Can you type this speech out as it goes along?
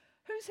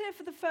Who's here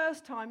for the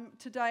first time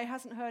today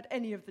hasn't heard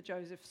any of the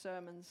Joseph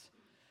sermons?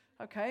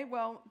 Okay,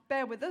 well,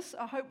 bear with us.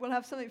 I hope we'll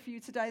have something for you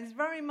today. There's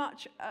very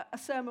much a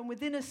sermon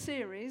within a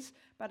series,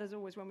 but as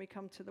always, when we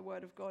come to the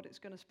Word of God, it's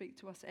going to speak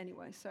to us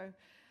anyway. So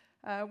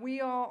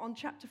we are on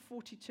chapter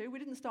 42. We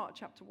didn't start at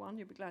chapter 1,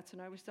 you'll be glad to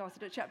know. We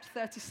started at chapter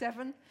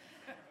 37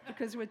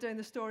 because we're doing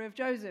the story of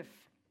Joseph.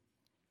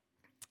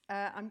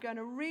 I'm going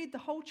to read the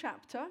whole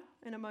chapter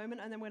in a moment,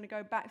 and then we're going to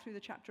go back through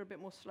the chapter a bit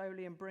more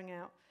slowly and bring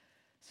out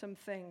some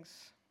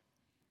things.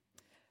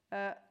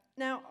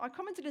 Now, I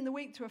commented in the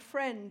week to a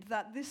friend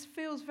that this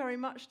feels very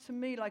much to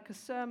me like a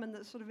sermon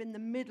that's sort of in the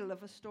middle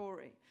of a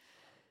story.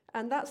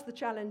 And that's the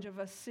challenge of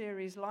a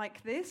series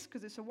like this,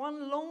 because it's a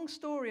one long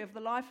story of the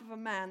life of a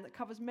man that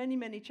covers many,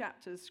 many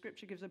chapters.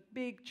 Scripture gives a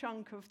big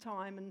chunk of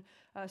time and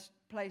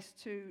place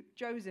to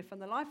Joseph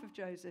and the life of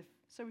Joseph.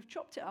 So we've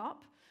chopped it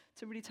up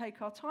to really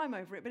take our time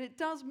over it. But it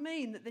does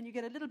mean that then you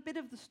get a little bit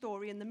of the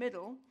story in the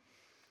middle.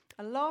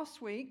 And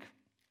last week,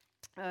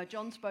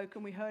 John spoke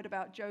and we heard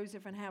about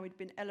Joseph and how he'd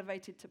been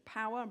elevated to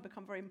power and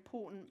become a very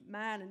important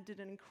man and did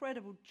an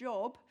incredible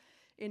job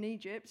in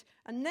Egypt.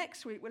 And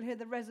next week we'll hear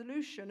the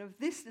resolution of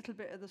this little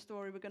bit of the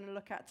story we're going to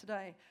look at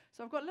today.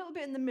 So I've got a little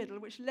bit in the middle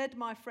which led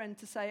my friend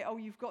to say, oh,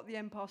 you've got The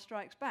Empire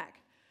Strikes Back.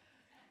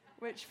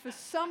 Which for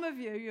some of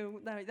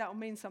you, that'll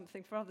mean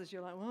something. For others,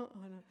 you're like, what?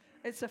 I know.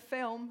 It's a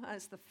film, and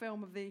it's the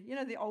film of the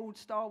old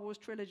Star Wars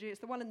trilogy. It's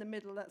the one in the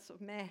middle that's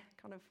sort of meh,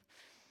 kind of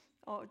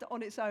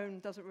on its own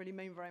doesn't really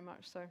mean very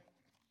much. So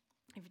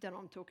if you don't know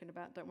what I'm talking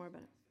about, don't worry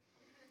about it.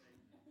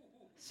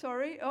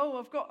 Sorry. Oh,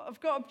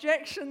 I've got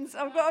objections.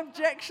 I've got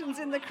objections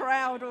in the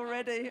crowd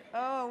already.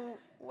 Oh,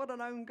 what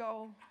an own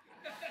goal.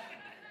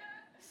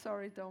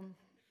 Sorry, Dom.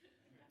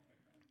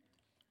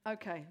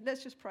 Okay,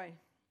 let's just pray.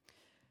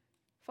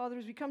 Father,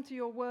 as we come to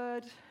your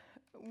word,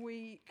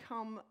 we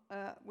come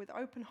with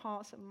open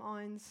hearts and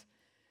minds,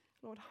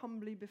 Lord,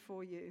 humbly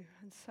before you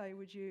and say,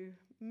 would you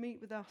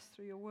meet with us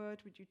through your word?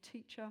 Would you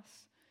teach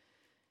us?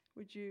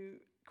 Would you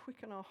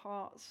quicken our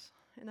hearts?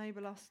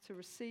 Enable us to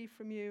receive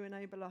from you,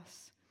 enable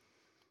us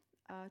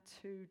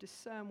to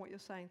discern what you're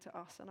saying to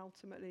us, and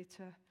ultimately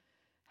to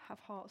have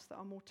hearts that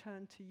are more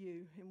turned to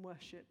you in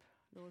worship,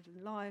 Lord,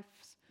 in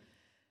lives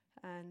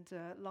and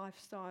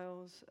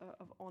lifestyles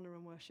of honor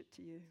and worship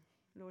to you.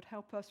 Lord,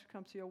 help us to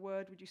come to your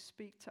word. Would you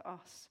speak to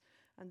us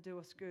and do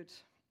us good?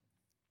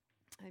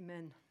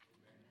 Amen.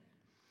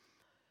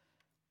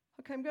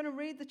 Okay, I'm going to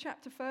read the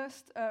chapter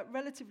first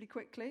relatively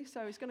quickly,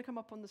 so it's going to come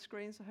up on the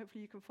screen, so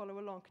hopefully you can follow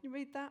along. Can you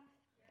read that?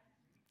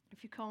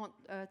 If you can't,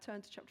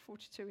 turn to chapter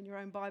 42 in your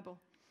own Bible.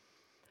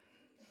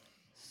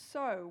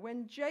 So,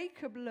 when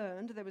Jacob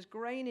learned there was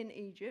grain in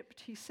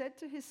Egypt, he said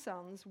to his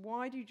sons,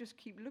 why do you just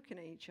keep looking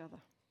at each other?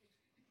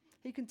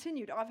 He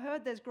continued, I've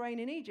heard there's grain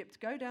in Egypt.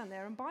 Go down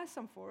there and buy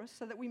some for us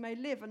so that we may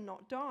live and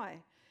not die.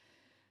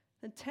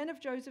 Then 10 of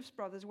Joseph's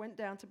brothers went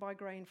down to buy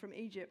grain from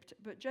Egypt,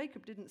 but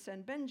Jacob didn't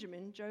send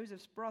Benjamin,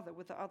 Joseph's brother,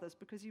 with the others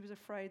because he was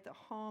afraid that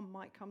harm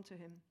might come to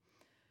him.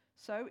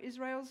 So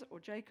Israel's or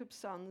Jacob's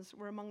sons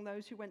were among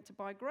those who went to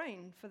buy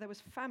grain, for there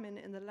was famine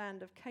in the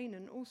land of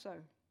Canaan also.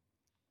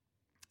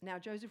 Now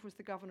Joseph was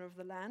the governor of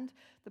the land,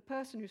 the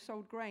person who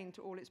sold grain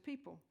to all its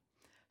people.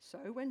 So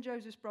when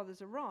Joseph's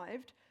brothers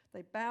arrived,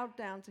 they bowed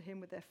down to him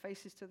with their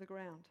faces to the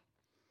ground.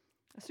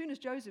 As soon as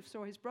Joseph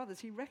saw his brothers,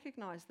 he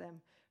recognized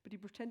them, but he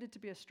pretended to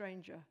be a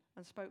stranger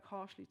and spoke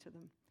harshly to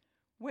them.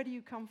 Where do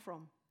you come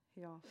from?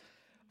 He asked.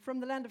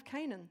 From the land of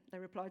Canaan, they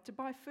replied, to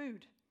buy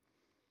food.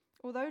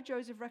 Although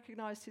Joseph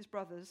recognized his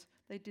brothers,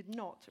 they did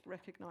not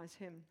recognize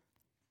him.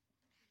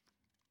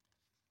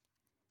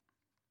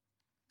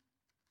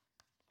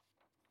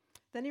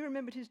 Then he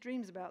remembered his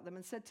dreams about them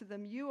and said to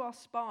them, you are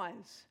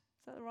spies.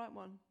 Is that the right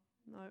one?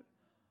 No.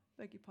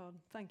 Beg your pardon.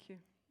 Thank you.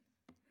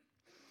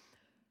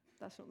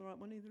 That's not the right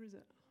one either, is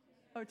it?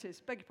 Oh, it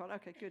is. Beg your pardon.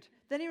 Okay, good.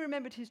 Then he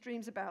remembered his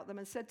dreams about them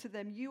and said to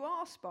them, you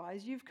are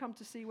spies. You've come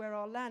to see where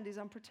our land is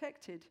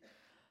unprotected.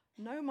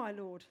 No, my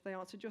lord, they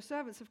answered, your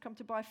servants have come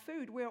to buy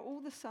food. We are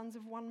all the sons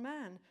of one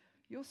man.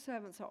 Your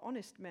servants are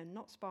honest men,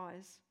 not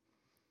spies.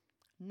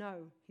 No,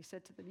 he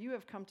said to them, you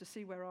have come to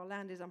see where our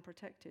land is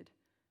unprotected.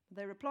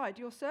 They replied,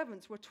 your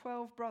servants were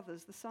 12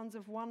 brothers, the sons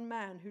of one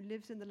man who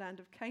lives in the land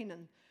of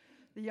Canaan.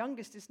 The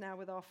youngest is now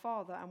with our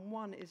father, and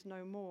one is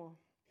no more.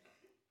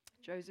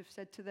 Joseph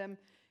said to them,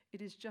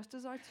 it is just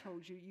as I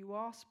told you, you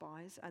are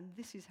spies, and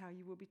this is how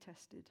you will be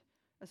tested.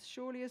 As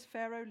surely as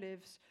Pharaoh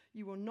lives,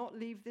 you will not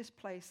leave this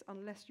place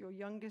unless your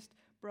youngest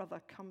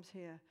brother comes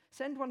here.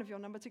 Send one of your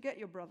number to get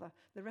your brother.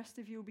 The rest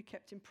of you will be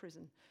kept in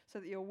prison, so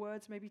that your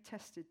words may be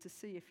tested to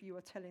see if you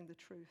are telling the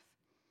truth.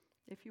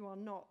 If you are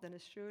not, then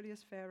as surely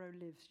as Pharaoh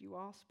lives, you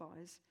are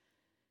spies.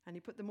 And he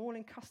put them all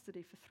in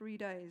custody for 3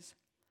 days.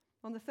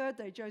 On the third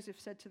day, Joseph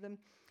said to them,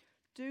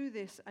 do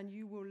this and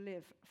you will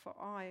live, for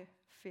I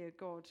fear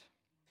God.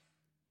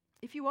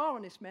 If you are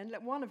honest men,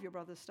 let one of your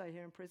brothers stay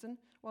here in prison,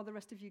 while the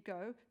rest of you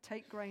go,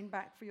 take grain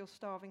back for your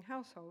starving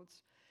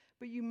households.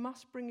 But you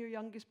must bring your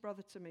youngest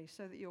brother to me,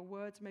 so that your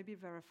words may be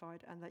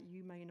verified and that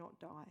you may not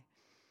die.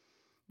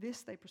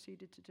 This they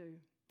proceeded to do.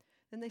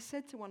 Then they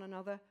said to one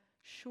another,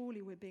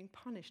 Surely we're being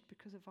punished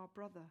because of our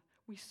brother.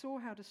 We saw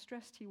how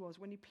distressed he was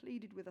when he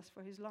pleaded with us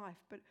for his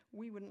life, but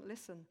we wouldn't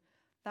listen.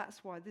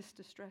 That's why this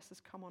distress has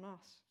come on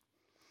us."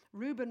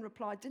 Reuben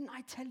replied, "Didn't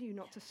I tell you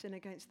not to sin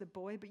against the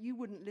boy, but you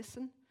wouldn't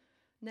listen?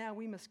 Now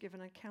we must give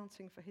an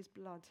accounting for his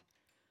blood."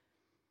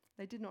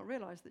 They did not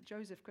realize that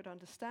Joseph could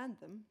understand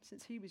them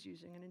since he was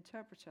using an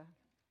interpreter.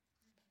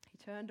 He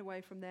turned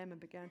away from them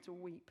and began to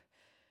weep,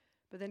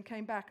 but then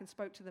came back and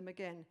spoke to them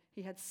again.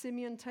 He had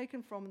Simeon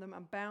taken from them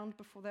and bound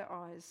before their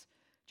eyes.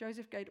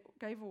 Joseph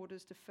gave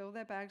orders to fill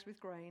their bags with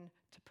grain,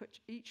 to put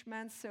each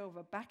man's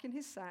silver back in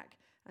his sack,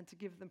 and to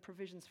give them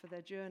provisions for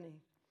their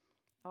journey.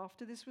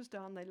 After this was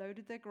done, they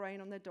loaded their grain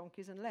on their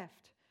donkeys and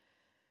left.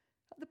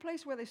 At the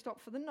place where they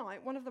stopped for the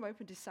night, one of them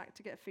opened his sack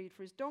to get feed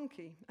for his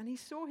donkey, and he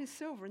saw his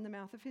silver in the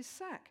mouth of his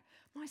sack.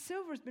 "My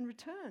silver has been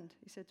returned,"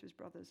 he said to his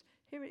brothers.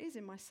 "Here it is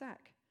in my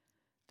sack."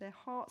 Their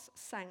hearts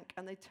sank,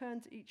 and they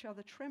turned to each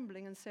other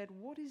trembling and said,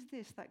 "What is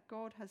this that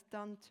God has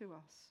done to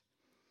us?"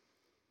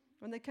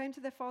 When they came to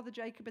their father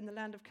Jacob in the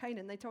land of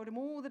Canaan, they told him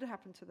all that had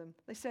happened to them.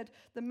 They said,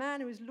 "The man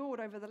who is Lord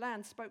over the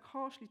land spoke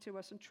harshly to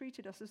us and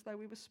treated us as though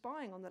we were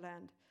spying on the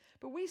land.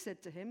 But we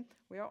said to him,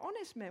 'We are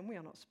honest men, we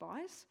are not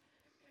spies.'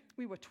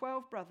 We were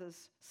 12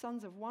 brothers,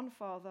 sons of one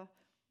father.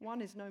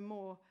 One is no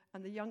more,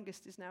 and the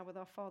youngest is now with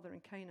our father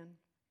in Canaan."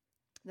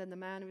 Then the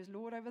man who is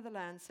Lord over the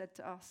land said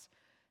to us,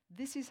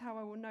 "This is how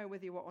I will know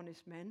whether you are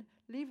honest men.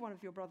 Leave one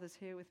of your brothers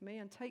here with me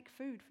and take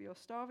food for your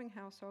starving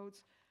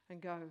households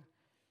and go.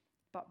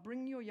 But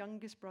bring your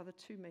youngest brother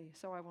to me,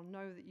 so I will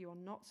know that you are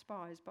not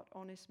spies but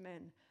honest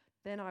men.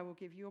 Then I will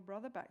give your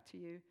brother back to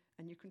you,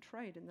 and you can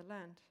trade in the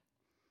land."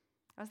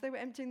 As they were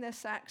emptying their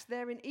sacks,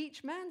 there in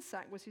each man's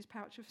sack was his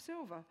pouch of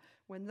silver.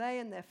 When they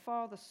and their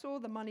father saw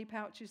the money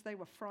pouches, they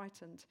were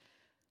frightened.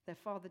 Their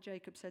father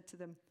Jacob said to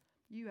them,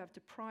 "You have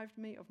deprived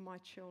me of my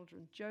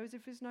children.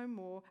 Joseph is no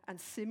more, and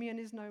Simeon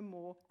is no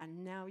more,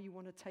 and now you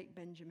want to take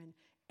Benjamin.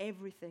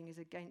 Everything is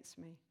against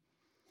me."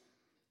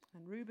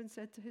 And Reuben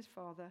said to his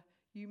father,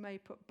 "You may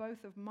put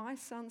both of my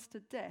sons to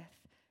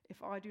death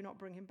if I do not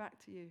bring him back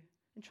to you.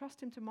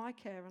 Entrust him to my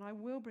care, and I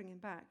will bring him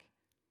back."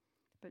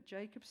 But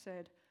Jacob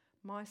said,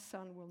 "My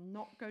son will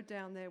not go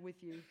down there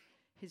with you.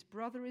 His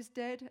brother is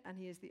dead, and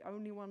he is the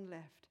only one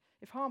left.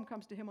 If harm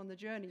comes to him on the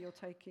journey you're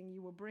taking,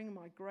 you will bring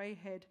my grey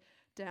head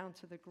down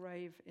to the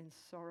grave in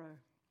sorrow."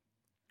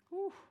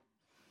 Whew.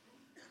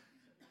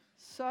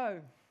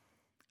 So,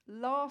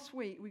 last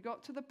week we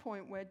got to the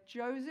point where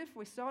Joseph,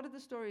 we started the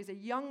story as a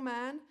young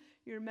man.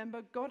 You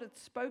remember God had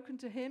spoken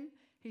to him.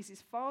 He's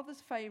his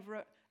father's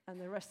favorite, and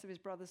the rest of his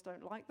brothers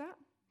don't like that.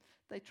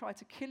 They try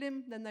to kill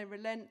him, then they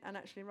relent, and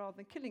actually rather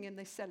than killing him,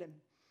 they sell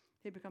him.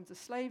 He becomes a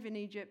slave in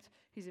Egypt.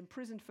 He's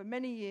imprisoned for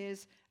many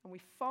years, and we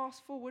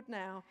fast forward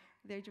now.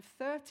 At the age of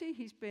 30,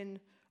 he's been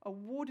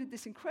awarded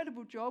this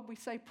incredible job. We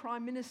say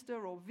prime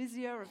minister or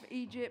vizier of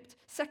Egypt,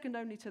 second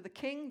only to the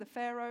king, the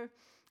pharaoh,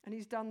 and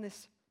he's done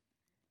this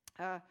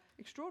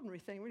extraordinary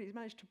thing, really. He's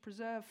managed to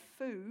preserve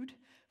food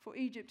for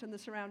Egypt and the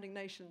surrounding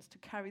nations to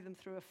carry them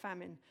through a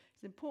famine.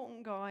 He's an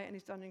important guy, and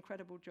he's done an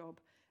incredible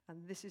job.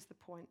 And this is the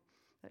point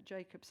that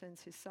Jacob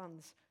sends his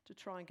sons to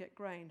try and get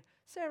grain.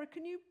 Sarah,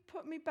 can you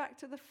put me back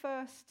to the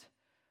first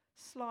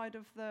slide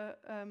of the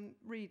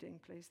reading,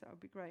 please? That would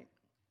be great.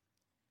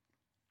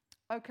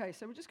 Okay,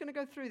 so we're just going to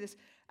go through this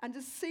and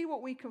just see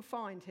what we can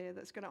find here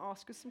that's going to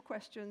ask us some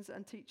questions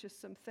and teach us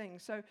some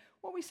things. So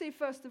what we see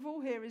first of all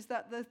here is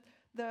that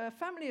the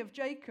family of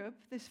Jacob,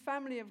 this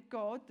family of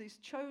God, this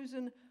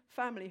chosen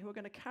family who are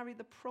going to carry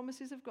the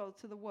promises of God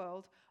to the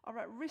world, are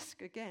at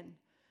risk again.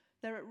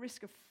 They're at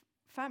risk of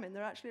famine.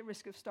 They're actually at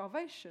risk of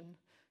starvation.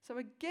 So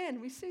again,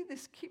 we see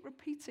this keep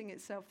repeating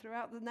itself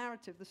throughout the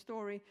narrative, the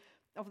story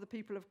of the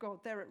people of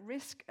God. They're at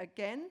risk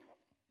again.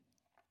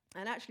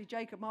 And actually,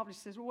 Jacob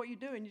marvelously says, "Well, what are you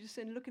doing? You're just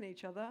sitting looking at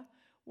each other.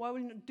 Why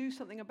wouldn't you do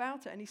something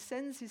about it?" And he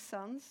sends his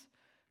sons,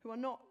 who are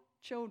not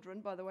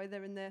children, by the way,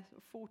 they're in their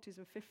 40s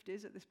and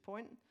 50s at this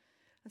point,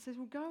 and says,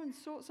 "Well, go and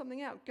sort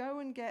something out. Go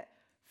and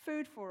get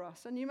food for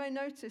us." And you may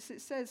notice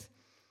it says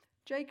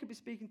Jacob is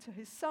speaking to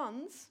his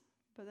sons,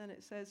 but then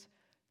it says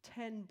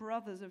 10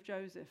 brothers of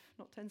Joseph,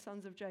 not 10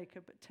 sons of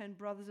Jacob, but 10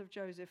 brothers of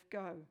Joseph,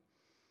 go.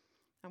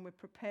 And we're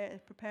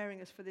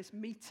preparing us for this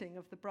meeting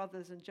of the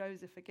brothers and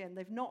Joseph again.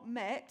 They've not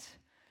met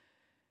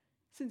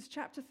since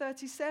chapter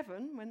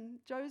 37, when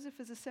Joseph,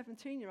 as a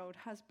 17-year-old,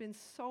 has been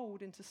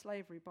sold into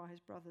slavery by his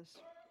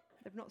brothers.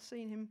 They've not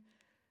seen him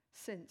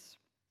since.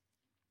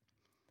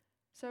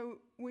 So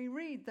we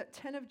read that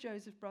 10 of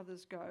Joseph's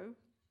brothers go,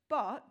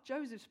 but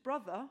Joseph's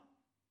brother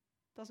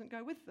doesn't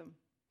go with them.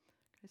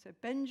 Okay, so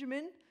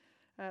Benjamin,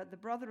 the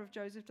brother of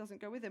Joseph,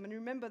 doesn't go with him. And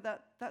remember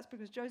that's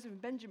because Joseph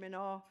and Benjamin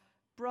are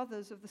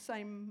brothers of the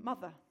same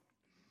mother.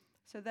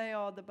 So they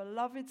are the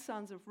beloved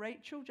sons of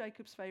Rachel,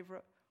 Jacob's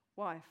favorite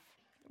wife.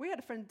 We had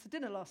a friend to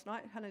dinner last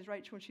night. Her name's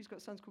Rachel, and she's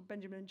got sons called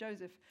Benjamin and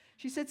Joseph.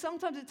 She said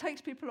sometimes it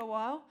takes people a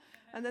while,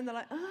 and then they're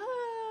like,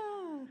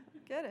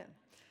 get it.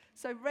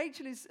 So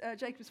Rachel is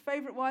Jacob's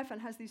favorite wife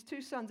and has these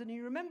 2 sons. And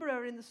you remember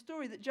her in the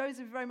story that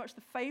Joseph is very much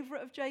the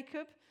favorite of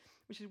Jacob,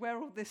 which is where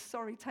all this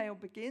sorry tale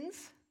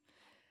begins.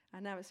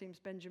 And now it seems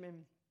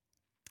Benjamin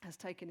has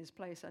taken his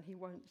place, and he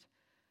won't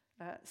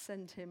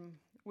send him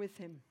with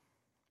him.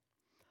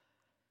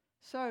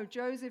 So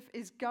Joseph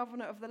is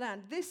governor of the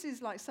land. This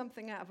is like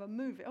something out of a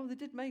movie. Oh, they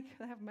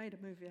have made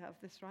a movie out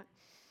of this, right?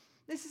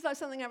 This is like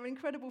something out of an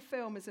incredible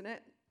film, isn't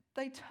it?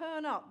 They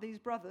turn up, these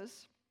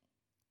brothers,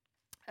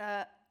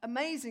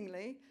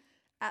 amazingly,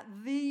 at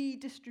the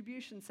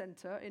distribution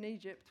center in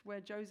Egypt where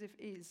Joseph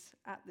is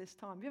at this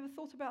time. Have you ever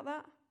thought about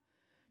that?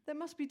 There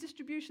must be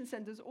distribution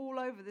centers all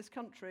over this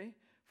country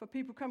for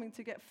people coming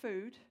to get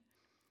food.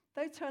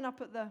 They turn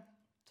up at the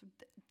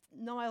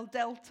Nile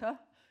Delta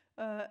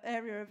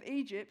area of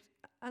Egypt,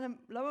 and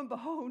lo and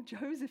behold,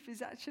 Joseph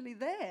is actually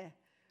there,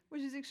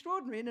 which is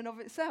extraordinary in and of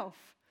itself,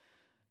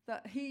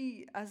 that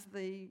he, as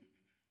the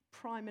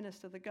prime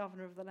minister, the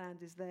governor of the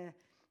land, is there,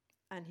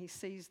 and he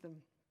sees them.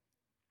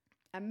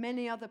 And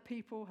many other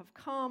people have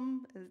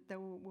come. There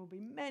will be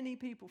many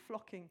people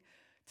flocking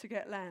to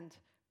get land.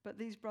 But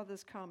these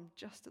brothers come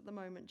just at the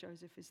moment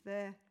Joseph is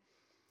there.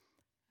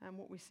 And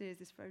what we see is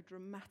this very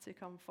dramatic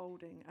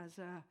unfolding as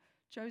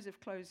Joseph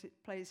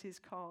plays his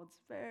cards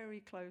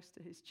very close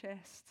to his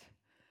chest,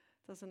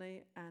 doesn't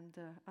he? And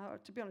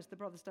to be honest, the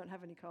brothers don't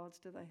have any cards,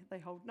 do they? They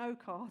hold no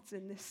cards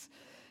in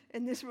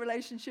this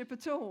relationship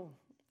at all.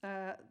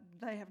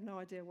 They have no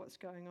idea what's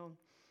going on.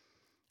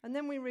 And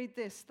then we read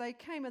this. They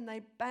came and they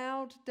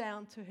bowed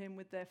down to him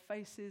with their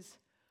faces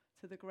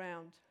to the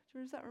ground.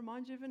 Does that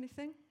remind you of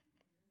anything?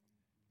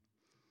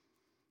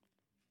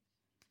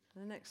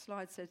 The next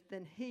slide says,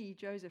 then he,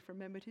 Joseph,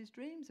 remembered his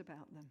dreams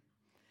about them.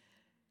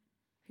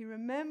 He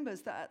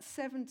remembers that at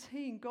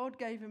 17, God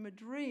gave him a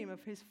dream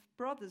of his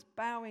brothers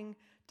bowing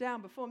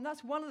down before him.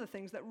 That's one of the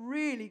things that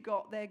really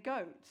got their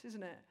goat,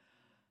 isn't it?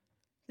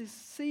 This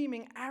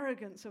seeming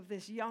arrogance of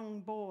this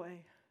young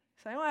boy.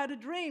 Saying, I had a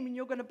dream and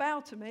you're going to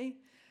bow to me.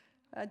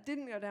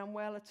 Didn't go down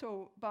well at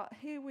all. But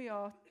here we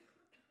are.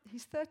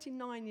 He's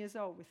 39 years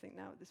old, we think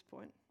now at this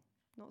point,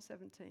 not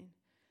 17.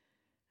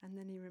 And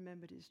then he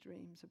remembered his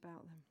dreams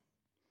about them.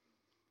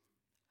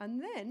 And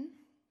then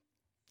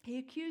he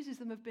accuses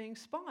them of being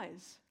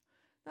spies.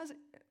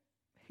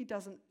 He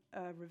doesn't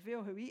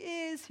reveal who he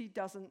is. He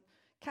doesn't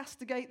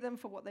castigate them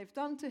for what they've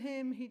done to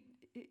him.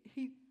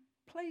 He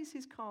plays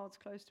his cards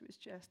close to his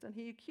chest, and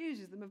he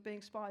accuses them of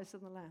being spies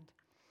in the land.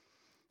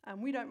 And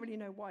we don't really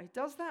know why he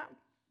does that,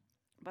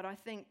 but I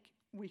think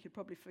we could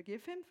probably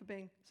forgive him for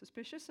being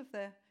suspicious of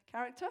their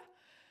character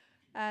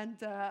and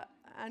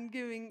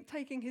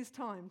taking his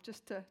time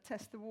just to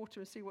test the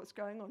water and see what's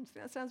going on. Do you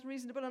think that sounds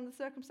reasonable under the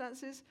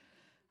circumstances?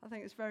 I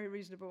think it's very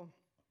reasonable.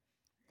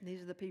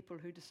 These are the people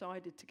who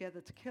decided together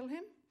to kill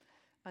him,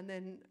 and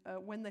then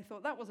when they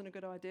thought that wasn't a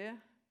good idea,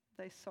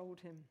 they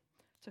sold him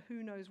to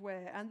who knows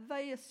where, and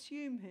they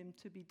assume him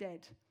to be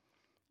dead,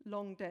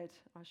 long dead,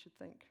 I should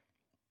think.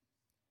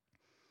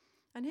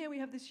 And here we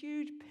have this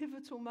huge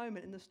pivotal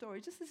moment in the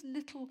story, just this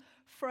little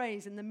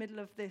phrase in the middle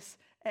of this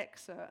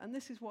excerpt, and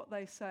this is what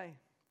they say.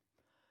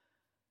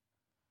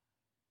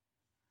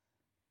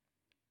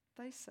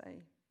 They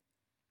say,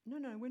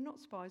 no, we're not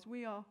spies,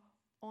 we are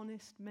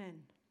honest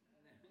men.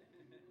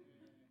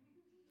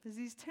 There's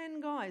these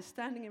 10 guys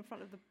standing in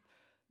front of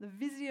the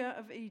vizier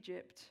of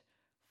Egypt,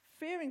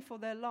 fearing for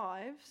their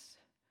lives.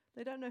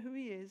 They don't know who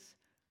he is.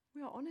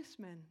 We are honest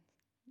men,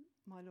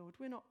 my lord.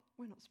 We're not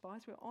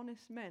spies, we're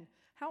honest men.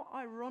 How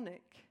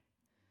ironic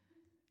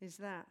is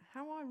that?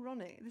 How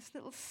ironic, this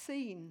little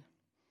scene.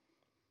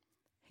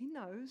 He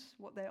knows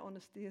what their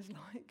honesty is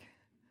like,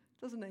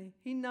 doesn't he?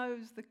 He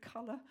knows the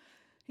colour.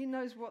 He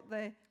knows what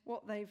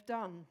they've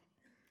done.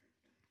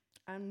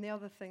 And the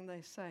other thing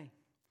they say, I'm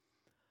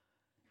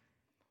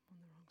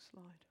on the wrong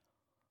slide.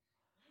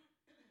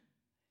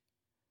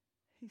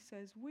 He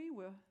says, we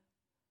were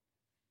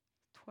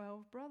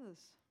 12 brothers.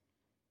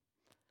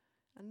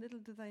 And little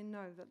do they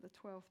know that the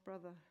 12th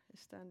brother is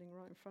standing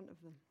right in front of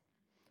them.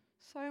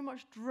 So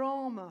much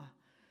drama,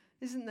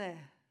 isn't there?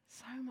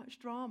 So much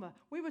drama.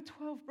 We were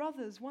 12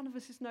 brothers. One of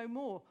us is no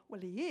more. Well,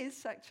 he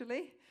is,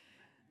 actually.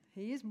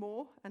 He is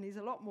more, and he's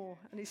a lot more.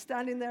 And he's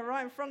standing there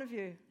right in front of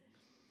you.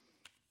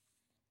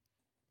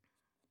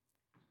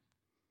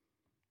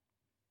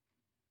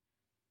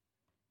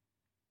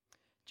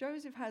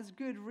 Joseph has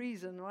good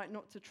reason, right,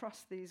 not to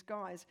trust these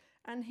guys.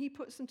 And he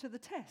puts them to the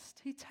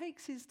test. He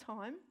takes his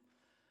time.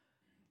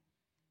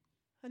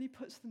 And he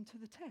puts them to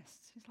the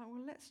test. He's like,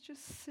 well, let's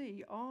just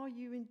see, are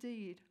you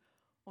indeed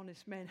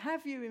honest men?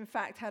 Have you, in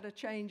fact, had a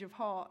change of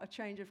heart, a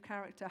change of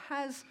character?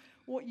 Has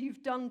what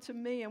you've done to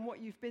me and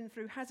what you've been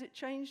through, has it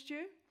changed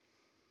you?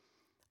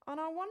 And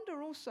I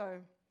wonder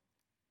also,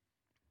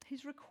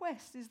 his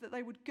request is that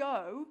they would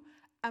go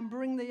and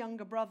bring the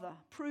younger brother,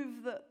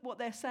 prove that what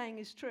they're saying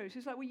is true. So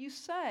he's like, well, you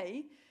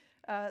say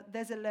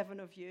there's 11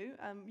 of you,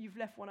 you've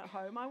left one at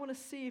home. I want to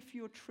see if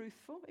you're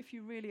truthful, if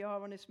you really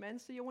are honest men,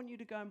 so I want you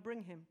to go and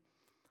bring him.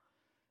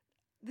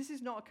 This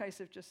is not a case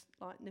of just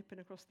like nipping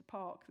across the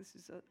park. This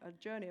is a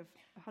journey of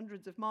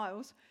hundreds of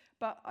miles.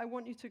 But I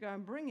want you to go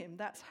and bring him.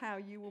 That's how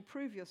you will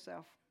prove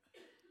yourself.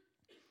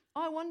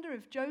 I wonder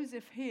if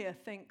Joseph here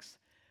thinks,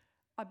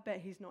 I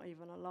bet he's not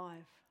even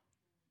alive.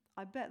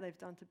 I bet they've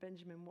done to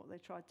Benjamin what they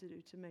tried to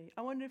do to me.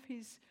 I wonder if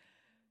he's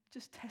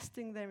just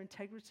testing their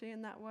integrity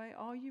in that way.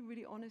 Are you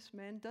really honest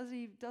men?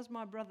 Does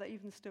my brother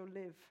even still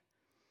live?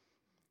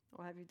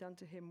 Or have you done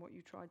to him what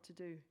you tried to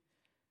do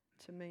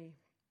to me?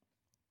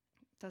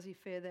 Does he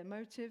fear their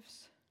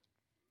motives?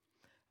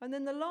 And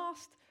then the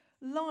last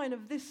line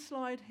of this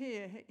slide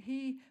here,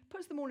 he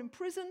puts them all in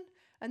prison,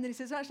 and then he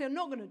says, actually, I'm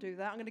not going to do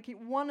that. I'm going to keep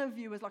one of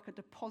you as like a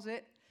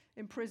deposit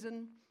in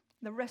prison.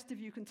 The rest of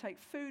you can take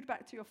food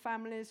back to your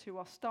families who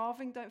are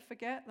starving, don't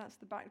forget. That's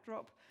the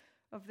backdrop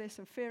of this,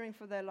 and fearing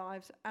for their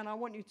lives, and I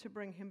want you to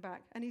bring him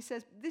back. And he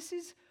says, this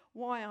is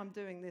why I'm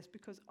doing this,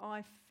 because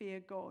I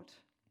fear God.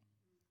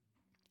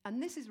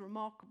 And this is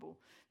remarkable.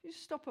 You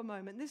stop a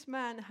moment. This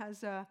man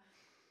has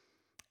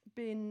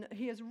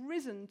he has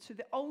risen to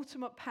the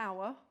ultimate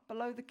power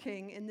below the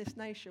king in this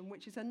nation,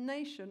 which is a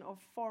nation of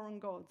foreign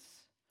gods.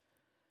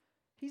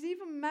 He's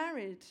even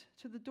married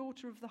to the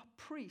daughter of the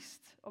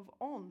priest of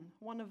On,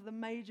 one of the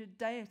major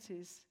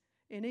deities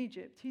in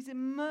Egypt. He's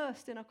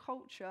immersed in a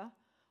culture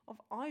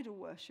of idol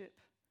worship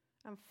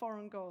and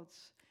foreign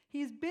gods.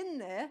 He's been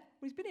there,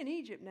 he's been in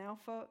Egypt now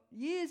for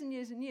years and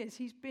years and years.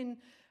 He's been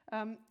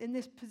in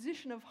this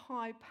position of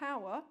high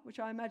power, which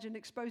I imagine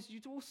exposes you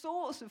to all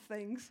sorts of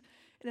things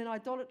in an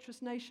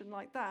idolatrous nation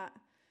like that.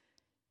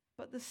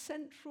 But the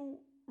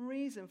central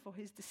reason for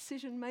his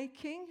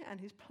decision-making and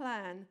his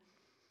plan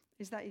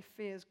is that he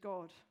fears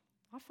God.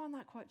 I find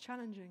that quite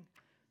challenging,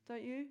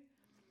 don't you?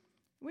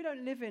 We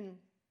don't live in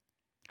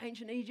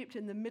ancient Egypt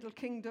in the Middle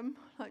Kingdom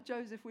like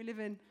Joseph. We live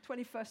in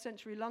 21st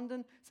century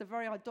London. It's a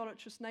very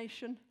idolatrous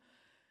nation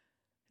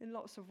in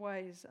lots of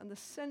ways. And the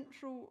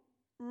central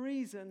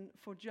reason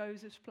for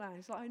Joseph's plan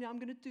is like, I'm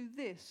going to do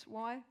this.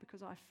 Why?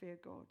 Because I fear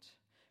God.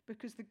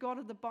 Because the God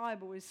of the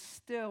Bible is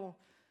still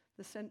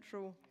the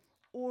central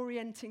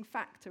orienting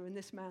factor in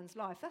this man's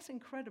life. That's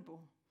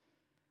incredible.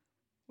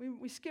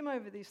 We skim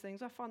over these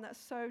things. I find that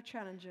so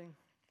challenging.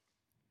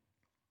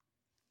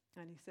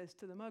 And he says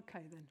to them,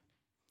 okay then,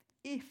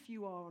 if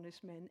you are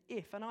honest men,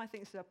 and I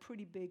think this is a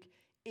pretty big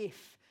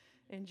if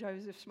in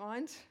Joseph's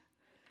mind,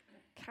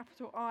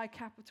 capital I,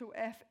 capital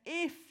F,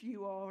 if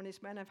you are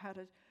honest men, have had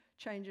a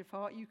change of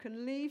heart, you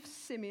can leave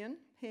Simeon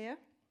here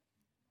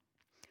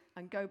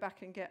and go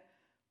back and get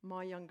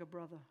my younger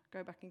brother.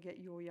 Go back and get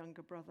your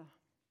younger brother.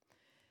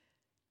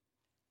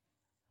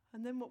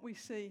 And then what we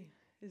see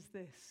is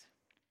this.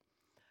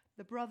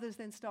 The brothers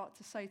then start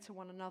to say to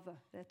one another,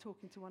 they're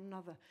talking to one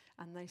another,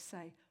 and they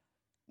say,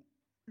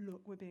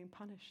 look, we're being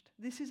punished.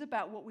 This is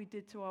about what we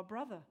did to our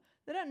brother.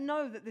 They don't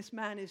know that this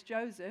man is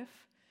Joseph.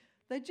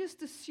 They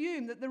just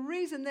assume that the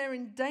reason they're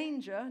in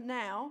danger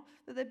now,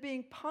 that they're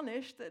being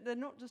punished, that they're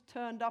not just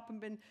turned up and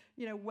been,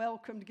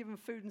 welcomed, given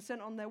food and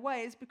sent on their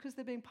way, is because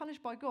they're being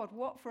punished by God.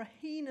 What? For a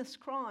heinous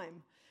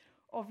crime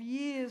of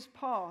years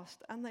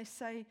past. And they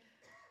say,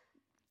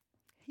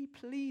 he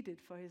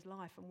pleaded for his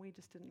life and we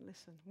just didn't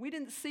listen. We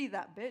didn't see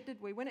that bit, did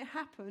we? When it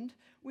happened,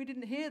 we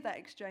didn't hear that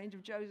exchange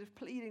of Joseph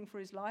pleading for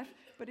his life,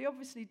 but he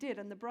obviously did,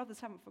 and the brothers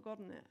haven't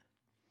forgotten it.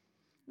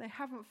 They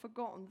haven't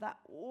forgotten that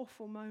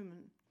awful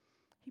moment.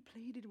 He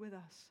pleaded with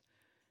us.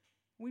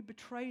 We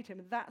betrayed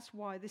him. That's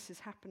why this is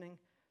happening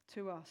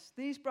to us.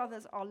 These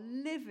brothers are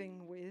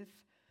living with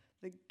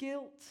the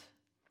guilt,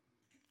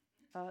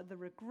 the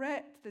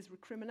regret, there's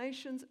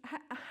recriminations.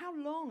 How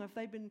long have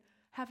they been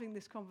having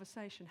this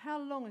conversation? How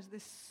long is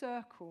this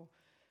circle?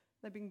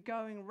 They've been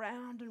going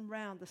round and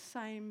round the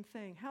same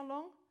thing. How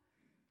long?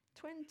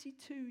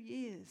 22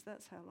 years,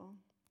 that's how long.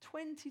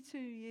 22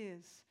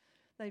 years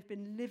they've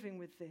been living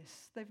with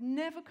this. They've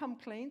never come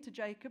clean to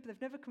Jacob. They've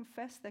never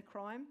confessed their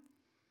crime.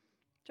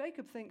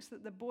 Jacob thinks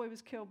that the boy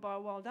was killed by a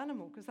wild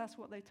animal because that's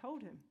what they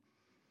told him.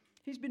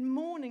 He's been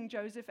mourning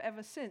Joseph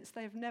ever since.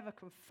 They've never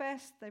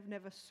confessed. They've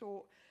never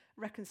sought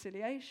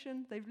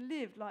reconciliation. They've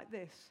lived like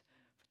this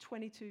for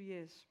 22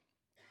 years.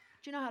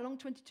 Do you know how long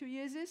 22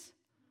 years is?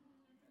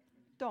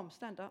 Dom,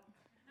 stand up.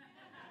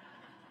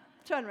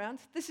 Turn around.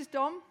 This is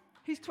Dom.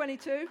 He's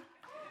 22.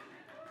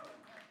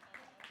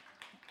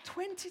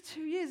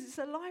 22 years. It's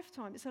a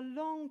lifetime. It's a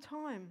long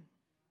time.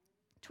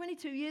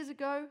 22 years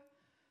ago,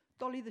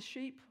 Dolly the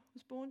sheep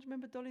was born. Do you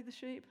remember Dolly the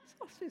sheep?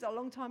 It seems a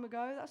long time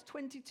ago. That's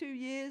 22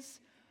 years.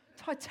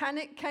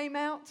 Titanic came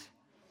out.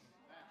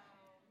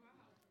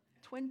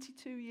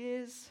 22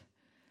 years.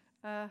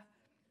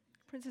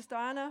 Princess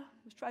Diana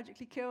was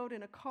tragically killed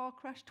in a car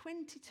crash.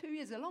 22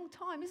 years, a long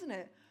time, isn't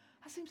it?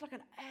 That seems like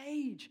an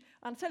age.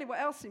 And I'll tell you what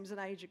else seems an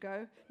age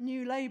ago.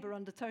 New Labour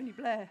under Tony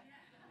Blair.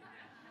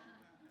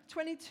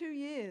 22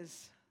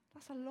 years.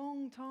 That's a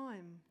long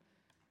time.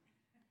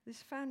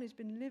 This family's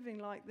been living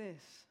like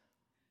this,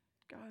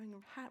 going,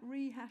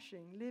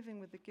 rehashing, living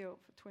with the guilt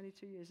for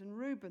 22 years. And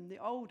Reuben, the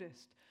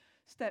oldest,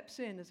 steps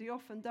in, as he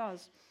often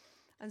does,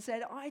 and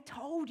said, I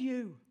told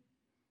you.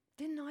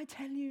 Didn't I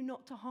tell you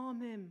not to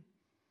harm him?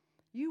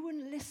 You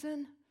wouldn't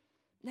listen.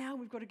 Now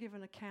we've got to give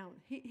an account.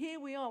 Here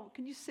we are.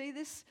 Can you see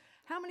this?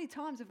 How many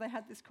times have they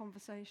had this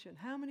conversation?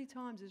 How many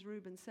times has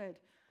Reuben said,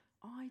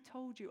 I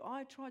told you,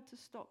 I tried to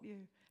stop you?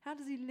 How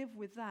does he live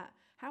with that?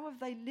 How have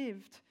they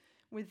lived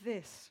with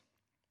this?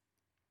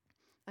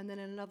 And then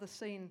in another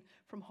scene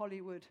from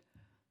Hollywood,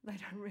 they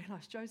don't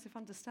realize Joseph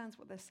understands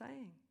what they're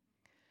saying.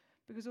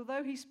 Because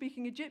although he's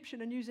speaking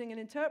Egyptian and using an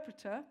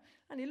interpreter,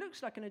 and he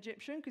looks like an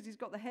Egyptian because he's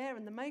got the hair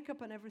and the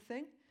makeup and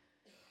everything,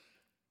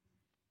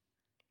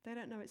 they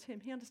don't know it's him.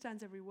 He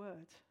understands every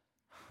word.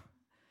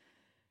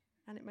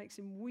 And it makes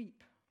him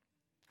weep,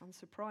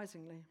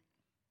 unsurprisingly.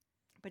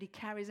 But he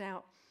carries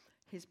out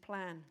his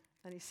plan,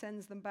 and he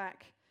sends them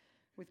back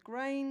with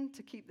grain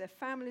to keep their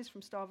families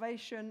from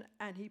starvation,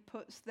 and he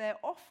puts their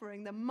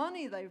offering, the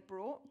money they've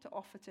brought to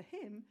offer to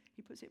him,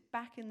 he puts it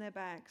back in their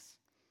bags.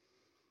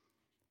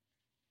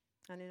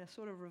 And in a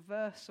sort of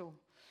reversal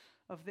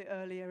of the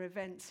earlier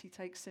events, he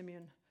takes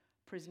Simeon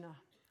prisoner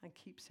and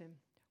keeps him.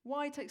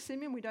 Why he takes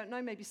Simeon, we don't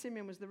know. Maybe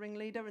Simeon was the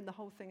ringleader in the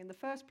whole thing in the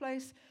first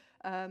place.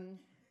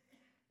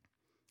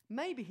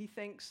 Maybe he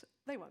thinks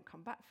they won't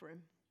come back for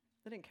him.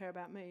 They didn't care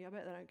about me. I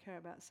bet they don't care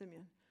about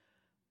Simeon.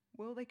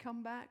 Will they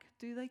come back?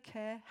 Do they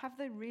care? Have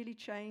they really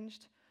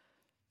changed?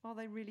 Are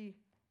they really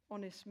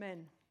honest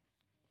men?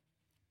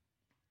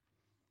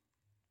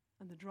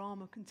 And the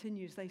drama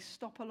continues. They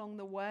stop along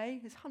the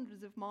way. It's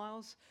hundreds of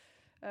miles.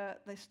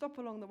 They stop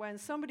along the way,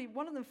 and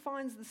one of them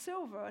finds the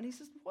silver, and he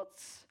says,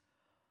 What's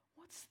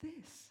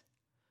this?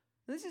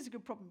 Now, this is a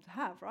good problem to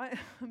have, right?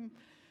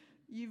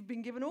 You've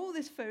been given all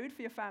this food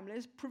for your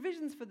families,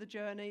 provisions for the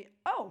journey.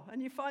 Oh,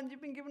 and you find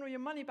you've been given all your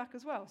money back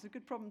as well. It's a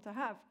good problem to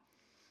have.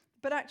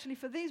 But actually,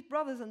 for these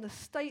brothers and the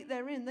state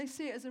they're in, they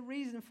see it as a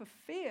reason for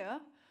fear,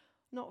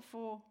 not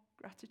for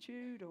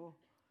gratitude, or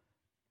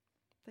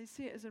they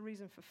see it as a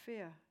reason for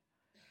fear.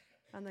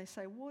 And they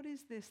say, what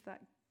is this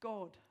that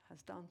God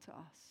has done to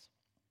us?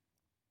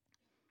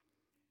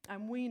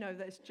 And we know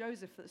that it's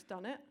Joseph that's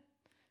done it.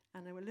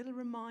 And a little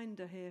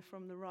reminder here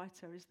from the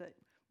writer is that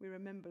we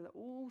remember that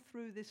all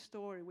through this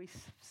story we've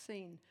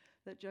seen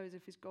that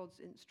Joseph is God's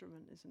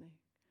instrument, isn't he?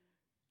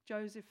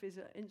 Joseph is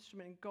an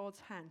instrument in God's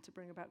hand to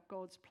bring about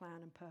God's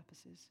plan and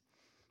purposes.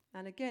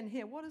 And again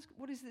here, what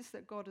is this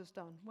that God has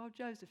done? Well,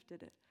 Joseph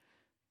did it,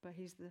 but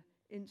he's the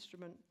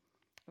instrument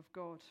of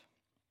God.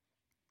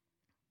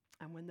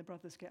 And when the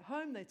brothers get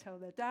home, they tell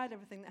their dad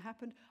everything that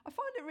happened. I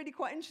find it really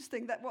quite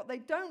interesting that what they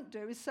don't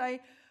do is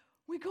say,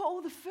 we got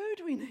all the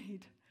food we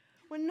need.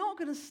 We're not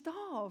going to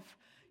starve.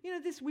 You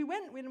know, we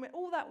went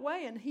all that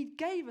way and he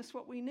gave us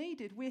what we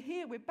needed. We're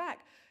here, we're back.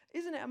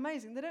 Isn't it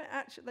amazing? They don't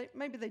actually,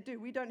 maybe they do.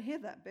 We don't hear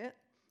that bit.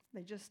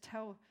 They just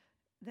tell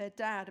their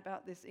dad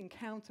about this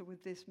encounter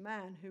with this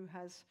man who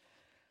has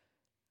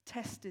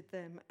tested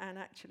them and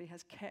actually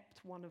has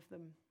kept one of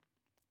them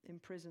in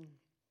prison.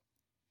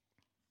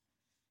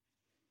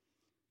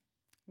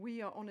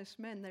 We are honest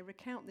men. They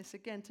recount this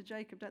again to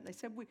Jacob, don't they?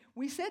 Said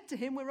we said to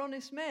him, we're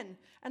honest men.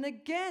 And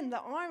again, the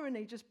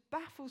irony just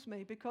baffles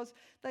me because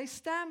they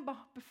stand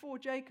before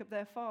Jacob,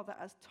 their father,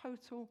 as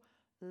total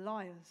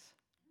liars.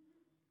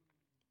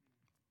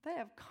 They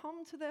have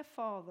come to their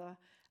father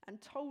and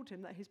told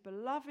him that his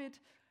beloved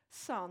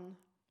son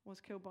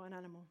was killed by an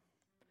animal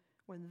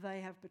when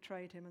they have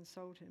betrayed him and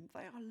sold him.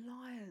 They are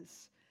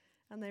liars.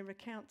 And they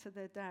recount to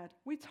their dad,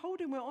 we told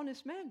him we're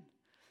honest men,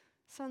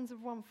 sons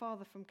of one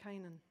father from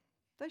Canaan.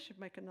 They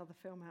should make another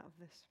film out of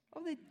this.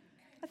 Oh,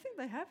 I think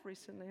they have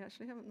recently,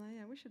 actually, haven't they?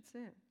 Yeah, we should see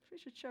it. We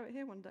should show it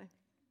here one day.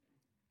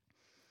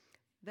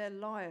 They're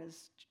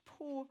liars.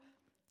 Poor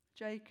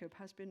Jacob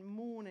has been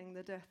mourning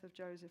the death of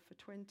Joseph for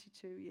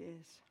 22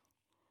 years.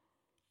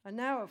 And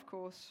now, of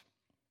course,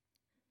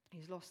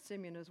 he's lost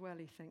Simeon as well,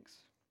 he thinks.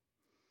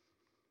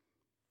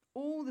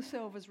 All the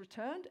silver's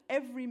returned.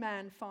 Every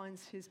man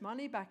finds his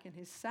money back in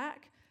his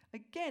sack.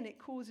 Again, it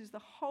causes the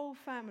whole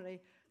family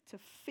to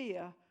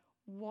fear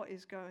what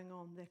is going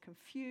on. They're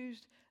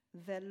confused.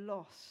 They're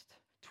lost.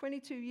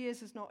 22 years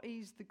has not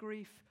eased the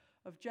grief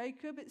of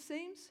Jacob, it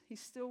seems.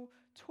 He's still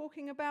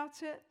talking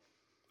about it.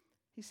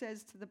 He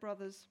says to the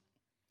brothers,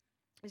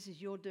 this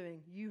is your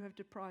doing. You have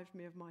deprived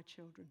me of my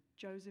children.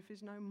 Joseph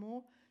is no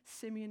more.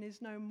 Simeon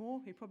is no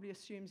more. He probably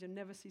assumes he'll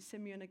never see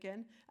Simeon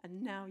again.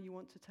 And now you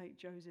want to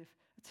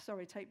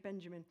take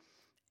Benjamin.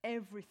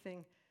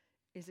 Everything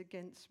is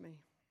against me.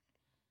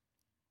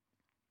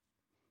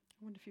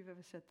 I wonder if you've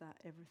ever said that.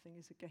 Everything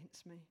is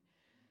against me.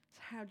 It's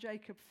how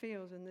Jacob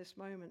feels in this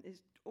moment.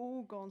 It's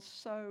all gone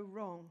so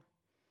wrong.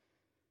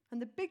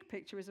 And the big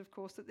picture is, of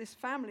course, that this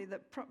family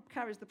that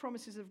carries the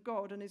promises of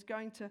God and is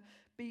going to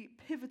be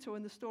pivotal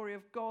in the story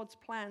of God's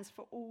plans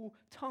for all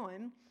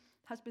time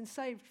has been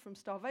saved from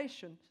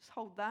starvation. Just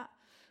hold that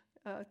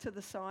to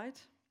the side.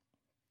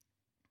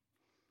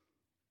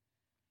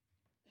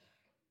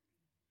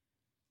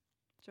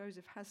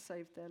 Joseph has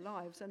saved their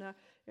lives. And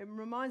it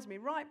reminds me,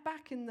 right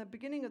back in the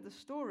beginning of the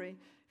story,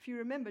 if you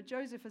remember,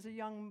 Joseph as a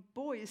young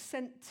boy is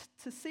sent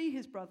to see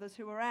his brothers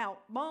who are out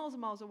miles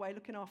and miles away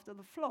looking after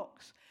the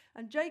flocks.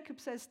 And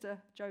Jacob says to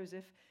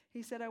Joseph,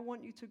 he said, I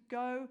want you to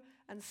go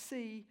and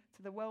see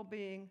to the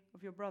well-being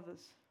of your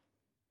brothers.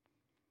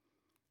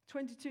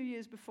 22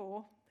 years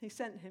before, he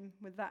sent him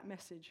with that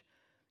message.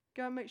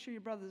 Go and make sure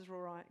your brothers are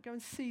all right. Go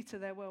and see to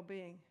their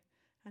well-being.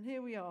 And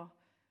here we are,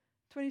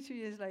 22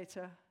 years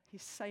later, he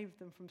saved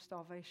them from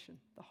starvation,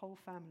 the whole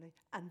family,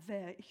 and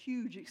their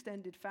huge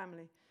extended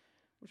family.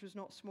 which was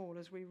not small,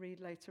 as we read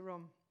later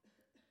on.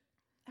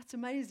 That's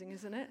amazing,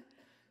 isn't it?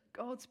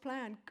 God's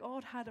plan.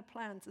 God had a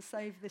plan to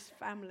save this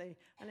family,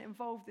 and it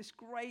involved this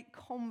great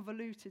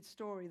convoluted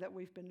story that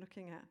we've been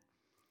looking at.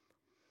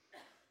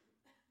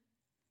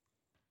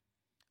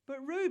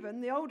 But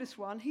Reuben, the oldest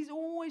one, he's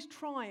always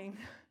trying.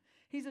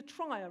 He's a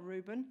trier,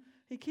 Reuben.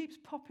 He keeps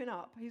popping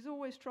up. He's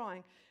always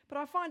trying. But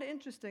I find it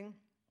interesting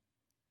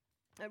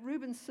that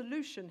Reuben's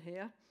solution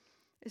here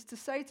is to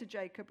say to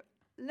Jacob,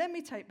 let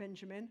me take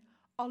Benjamin.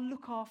 I'll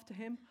look after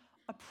him.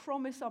 I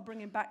promise I'll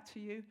bring him back to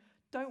you.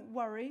 Don't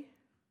worry.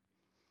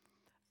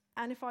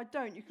 And if I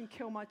don't, you can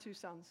kill my 2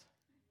 sons.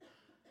 Do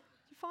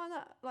you find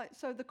that?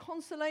 So the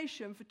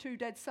consolation for 2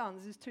 dead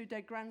sons is 2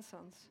 dead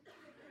grandsons.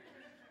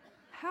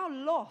 How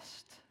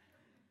lost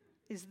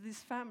is this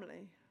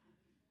family?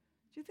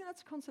 Do you think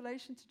that's a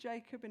consolation to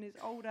Jacob in his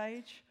old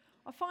age?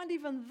 I find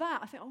even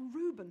that, I think, oh,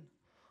 Reuben,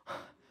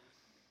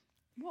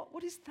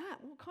 what is that?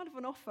 What kind of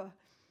an offer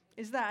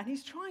is that? And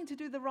he's trying to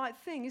do the right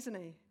thing, isn't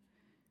he?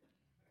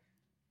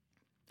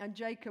 And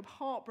Jacob,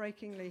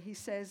 heartbreakingly, he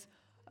says,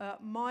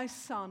 my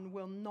son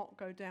will not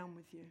go down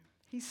with you.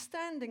 He's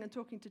standing and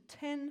talking to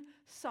 10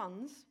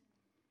 sons,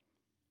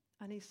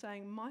 and he's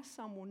saying, my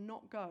son will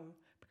not go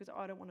because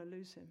I don't want to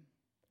lose him.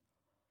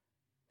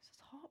 This is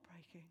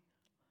heartbreaking.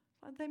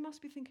 They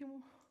must be thinking,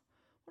 well,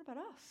 what about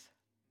us?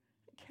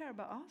 They don't care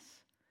about us.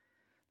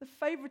 The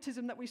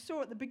favoritism that we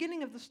saw at the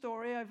beginning of the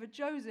story over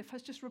Joseph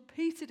has just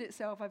repeated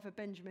itself over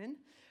Benjamin.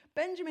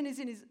 Benjamin is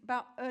in his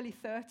about early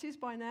 30s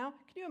by now.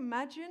 Can you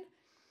imagine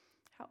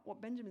what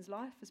Benjamin's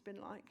life has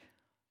been like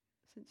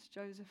since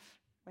Joseph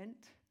went?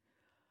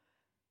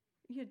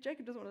 Yeah,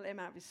 Jacob doesn't want to let him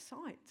out of his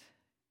sight.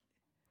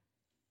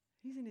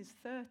 He's in his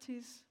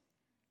 30s.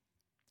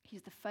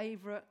 He's the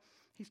favorite.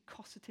 He's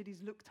cosseted.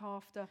 He's looked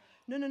after.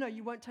 No,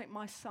 you won't take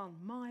my son.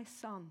 My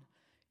son.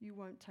 You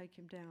won't take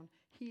him down.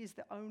 He is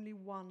the only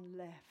one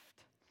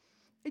left.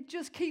 It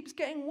just keeps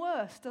getting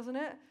worse, doesn't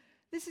it?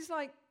 This is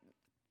like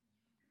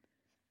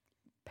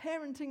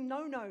parenting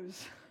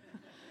no-nos.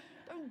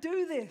 Don't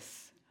do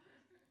this.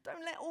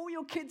 Don't let all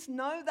your kids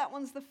know that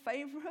one's the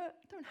favorite.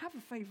 Don't have a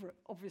favorite,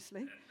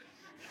 obviously.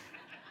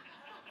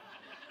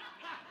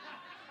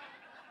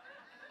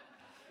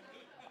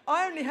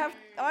 I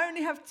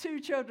only have 2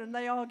 children.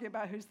 They argue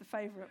about who's the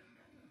favorite.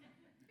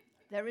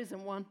 There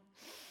isn't one.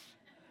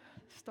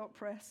 Stop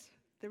press.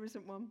 There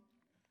isn't one.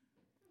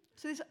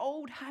 So this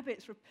old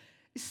habit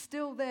is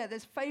still there.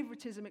 There's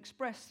favoritism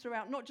expressed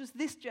throughout not just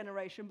this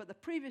generation, but the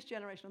previous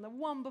generation and the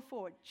one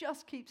before. It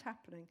just keeps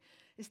happening.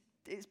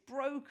 It's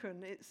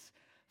broken. It's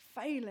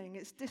failing.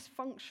 It's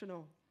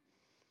dysfunctional.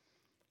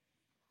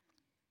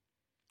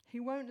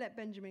 He won't let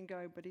Benjamin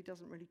go, but he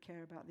doesn't really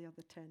care about the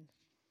other 10.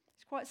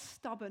 He's quite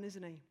stubborn,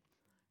 isn't he?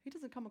 He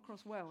doesn't come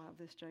across well out of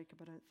this, Jacob,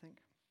 I don't think.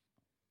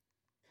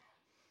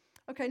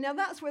 Okay, now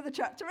that's where the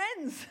chapter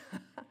ends.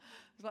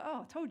 It's like,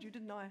 oh, I told you,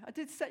 didn't I? I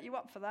did set you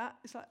up for that.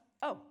 It's like,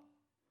 oh,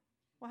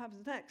 what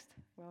happens next?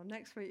 Well,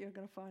 next week you're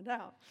going to find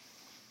out.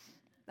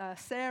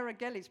 Sarah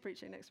Gelly's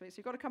preaching next week, so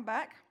you've got to come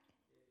back,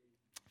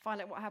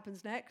 find out what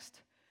happens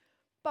next.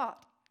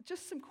 But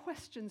just some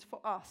questions for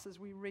us as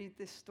we read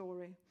this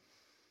story.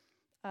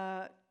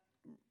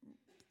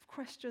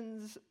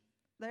 Questions,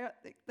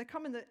 they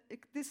come in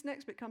this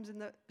next bit comes in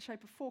the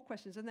shape of 4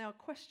 questions, and they are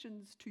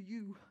questions to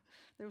you.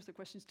 They're also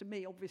questions to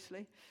me,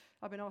 obviously.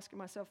 I've been asking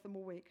myself them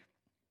all week.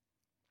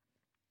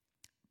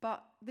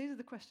 But these are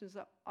the questions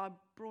that I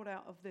brought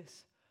out of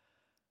this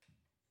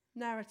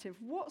narrative.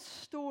 What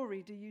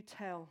story do you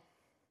tell?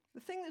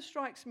 The thing that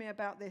strikes me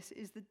about this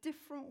is the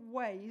different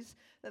ways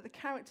that the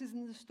characters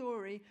in the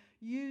story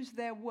use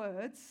their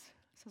words.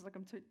 Sounds like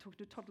I'm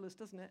talking to toddlers,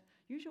 doesn't it?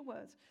 Use your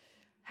words.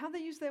 How they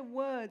use their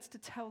words to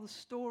tell the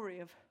story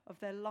of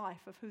their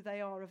life, of who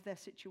they are, of their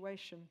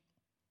situation.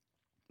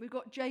 We've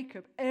got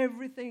Jacob.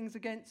 Everything's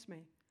against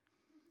me.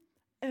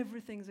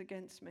 Everything's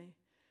against me.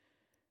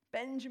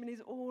 Benjamin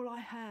is all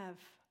I have.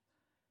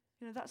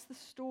 That's the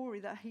story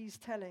that he's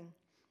telling.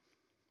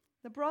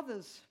 The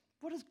brothers,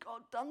 what has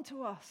God done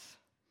to us?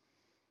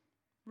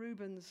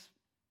 Reuben's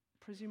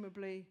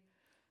presumably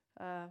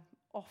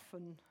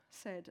often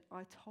said,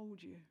 I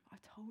told you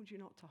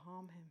not to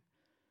harm him.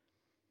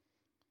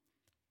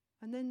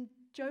 And then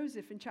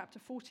Joseph in chapter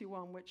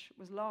 41, which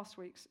was last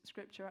week's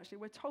scripture actually,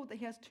 we're told that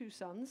he has 2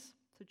 sons.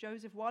 So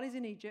Joseph, while he's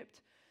in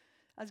Egypt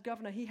as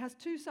governor, he has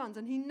 2 sons,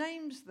 and he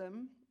names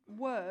them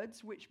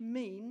words which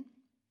mean,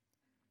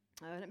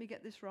 let me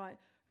get this right,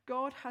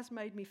 God has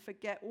made me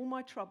forget all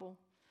my trouble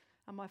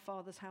and my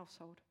father's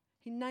household.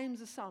 He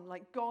names a son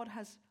like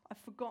I've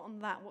forgotten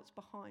that, what's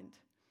behind.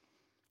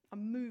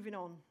 I'm moving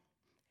on.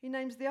 He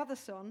names the other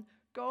son,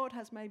 God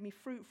has made me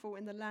fruitful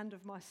in the land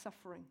of my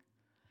suffering.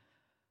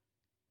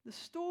 The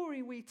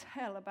story we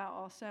tell about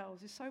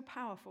ourselves is so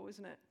powerful,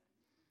 isn't it?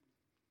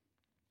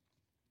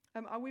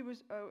 I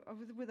was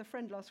with a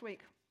friend last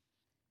week,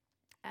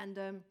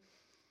 and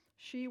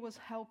she was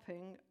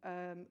helping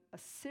a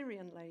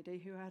Syrian lady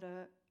who had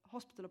a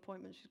hospital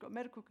appointment. She's got a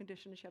medical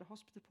condition, and she had a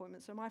hospital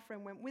appointment, so my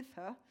friend went with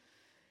her.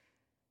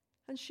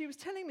 And she was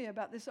telling me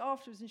about this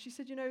afterwards, and she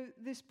said,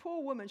 this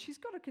poor woman, she's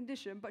got a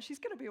condition, but she's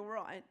going to be all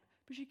right.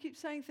 But she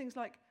keeps saying things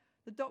like,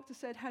 the doctor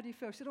said, how do you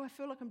feel? She said, I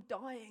feel like I'm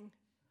dying.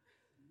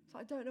 So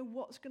I don't know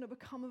what's going to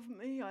become of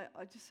me. I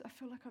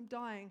feel like I'm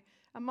dying.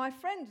 And my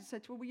friend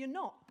said to her, well, you're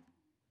not.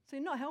 So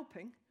you're not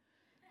helping.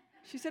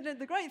 She said,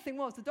 the great thing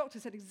was, the doctor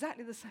said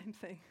exactly the same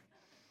thing.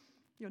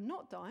 You're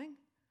not dying,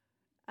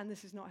 and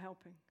this is not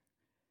helping.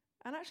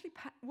 And actually,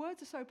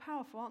 words are so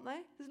powerful, aren't they?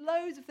 There's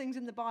loads of things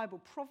in the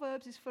Bible.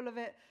 Proverbs is full of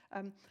it.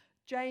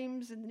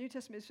 James in the New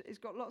Testament has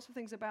got lots of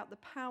things about the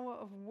power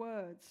of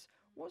words.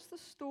 What's the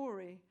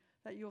story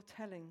that you're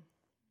telling?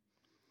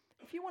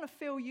 If you want to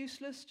feel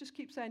useless, just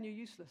keep saying you're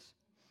useless.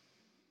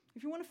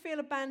 If you want to feel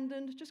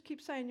abandoned, just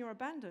keep saying you're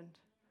abandoned.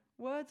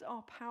 Words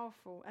are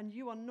powerful, and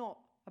you are not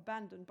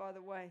abandoned, by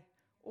the way,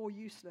 or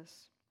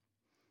useless.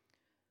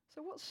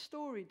 So what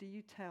story do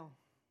you tell?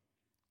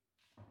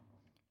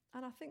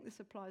 And I think this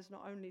applies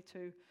not only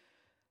to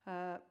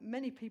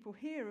many people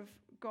here have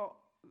got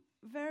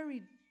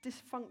very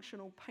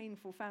dysfunctional,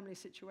 painful family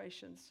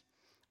situations,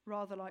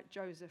 rather like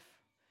Joseph,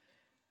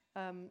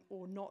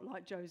 or not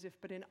like Joseph,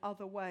 but in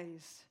other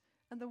ways.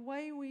 And the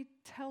way we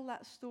tell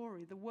that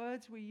story, the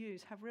words we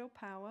use, have real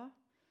power.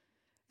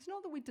 It's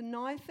not that we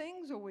deny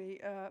things or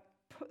we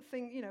put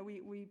things,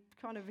 we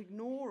kind of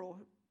ignore or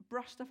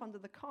brush stuff under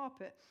the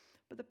carpet,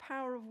 but the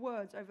power of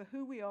words over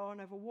who we are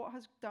and over what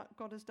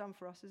God has done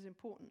for us is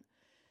important.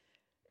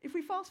 If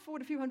we fast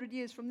forward a few hundred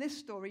years from this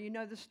story, you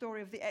know the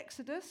story of the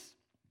Exodus,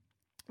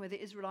 where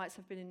the Israelites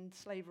have been in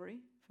slavery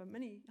for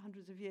many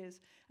hundreds of years,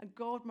 and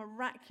God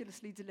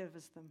miraculously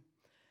delivers them.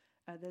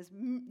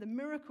 The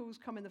miracles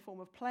come in the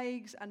form of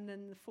plagues, and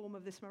in the form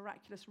of this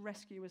miraculous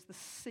rescue as the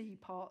sea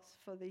parts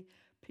for the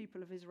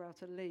people of Israel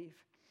to leave.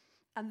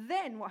 And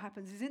then what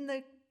happens is in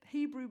the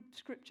Hebrew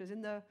scriptures,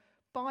 in the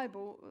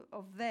Bible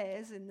of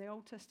theirs, in the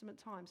Old Testament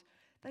times,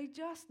 they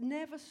just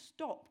never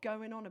stop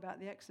going on about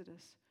the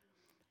Exodus.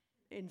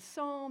 In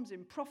Psalms,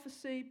 in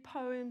prophecy,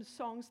 poems,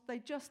 songs, they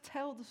just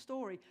tell the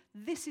story.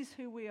 This is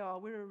who we are.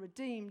 We're a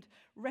redeemed,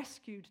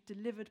 rescued,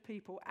 delivered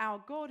people. Our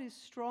God is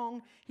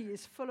strong. He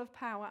is full of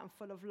power and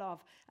full of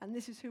love. And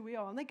this is who we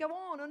are. And they go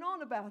on and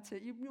on about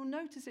it. You'll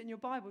notice it in your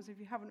Bibles if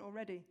you haven't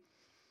already.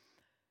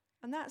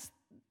 And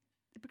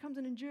it becomes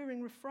an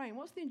enduring refrain.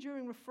 What's the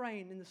enduring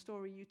refrain in the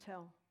story you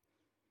tell?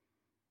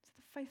 It's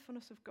the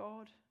faithfulness of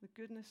God, the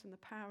goodness and the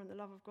power and the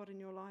love of God in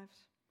your lives.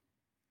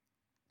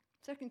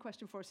 Second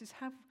question for us is,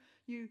 have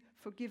you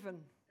forgiven?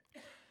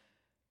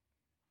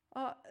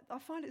 I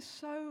find it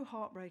so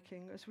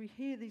heartbreaking as we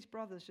hear these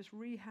brothers just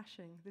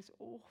rehashing this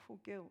awful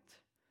guilt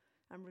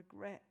and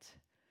regret,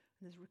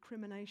 and there's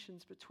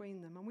recriminations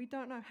between them. And we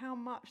don't know how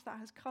much that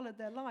has coloured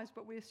their lives,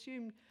 but we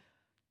assume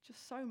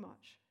just so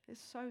much.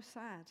 It's so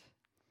sad.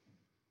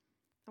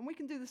 And we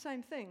can do the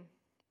same thing,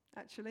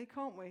 actually,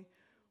 can't we?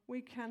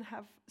 We can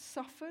have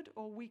suffered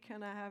or we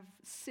can have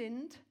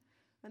sinned.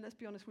 And let's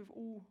be honest, we've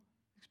all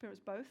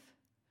experienced both.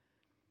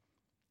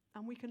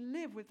 And we can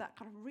live with that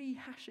kind of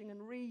rehashing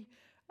and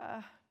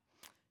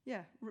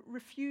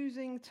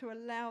refusing to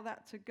allow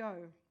that to go.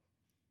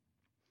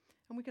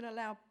 And we can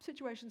allow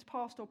situations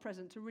past or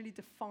present to really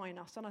define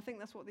us. And I think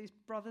that's what these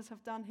brothers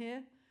have done here.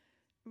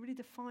 It really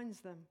defines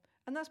them.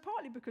 And that's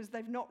partly because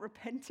they've not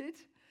repented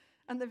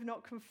and they've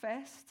not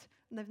confessed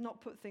and they've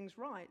not put things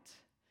right.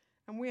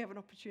 And we have an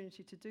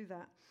opportunity to do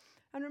that.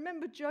 And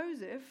remember,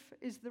 Joseph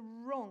is the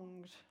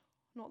wronged,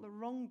 not the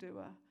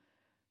wrongdoer.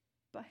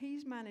 But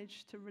he's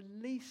managed to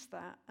release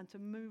that and to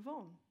move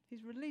on.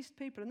 He's released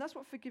people. And that's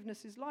what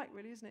forgiveness is like,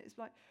 really, isn't it? It's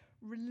like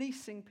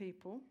releasing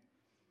people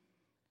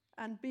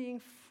and being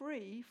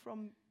free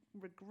from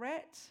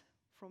regret,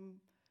 from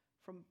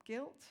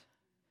guilt,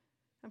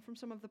 and from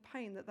some of the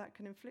pain that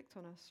can inflict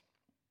on us.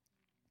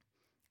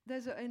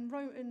 There's in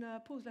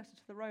Paul's letter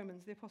to the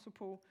Romans, the Apostle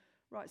Paul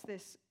writes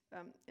this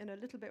in a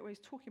little bit where he's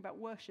talking about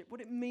worship,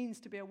 what it means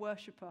to be a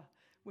worshipper,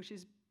 which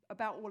is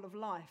about all of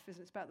life,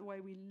 isn't it? It's about the way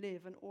we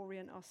live and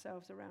orient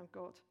ourselves around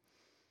God.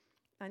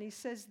 And he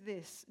says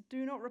this,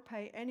 do not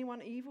repay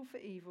anyone evil for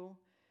evil.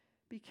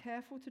 Be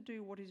careful to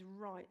do what is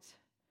right.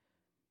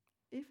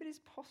 If it is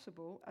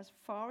possible, as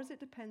far as it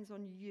depends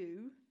on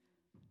you,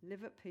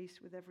 live at peace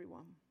with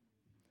everyone.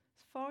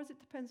 As far as it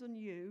depends on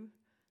you,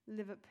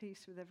 live at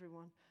peace with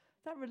everyone.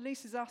 That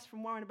releases us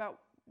from worrying about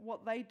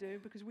what they do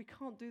because we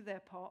can't do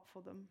their part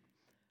for them.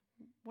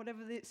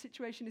 Whatever the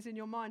situation is in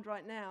your mind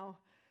right now,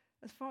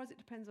 as far as it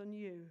depends on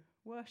you,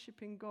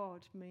 worshipping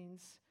God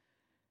means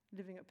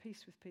living at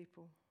peace with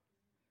people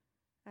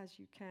as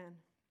you can.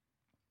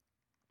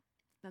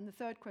 And the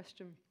third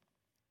question,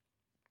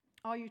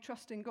 are you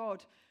trusting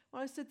God?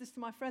 When I said this to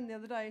my friend the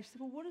other day, she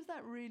said, well, what does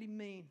that really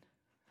mean?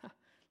 Well,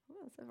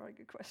 that's a very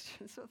good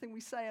question. It's something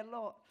we say a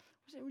lot.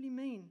 What does it really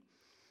mean?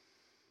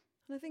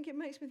 And I think it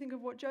makes me think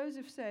of what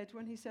Joseph said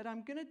when he said,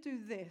 I'm going to do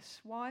this.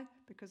 Why?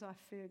 Because I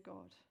fear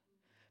God.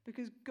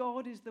 Because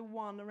God is the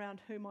one around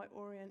whom I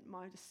orient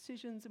my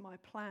decisions and my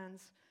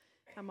plans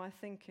and my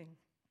thinking.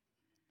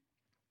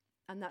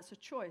 And that's a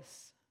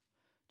choice.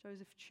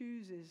 Joseph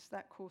chooses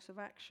that course of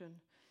action.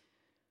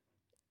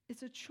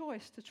 It's a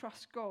choice to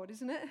trust God,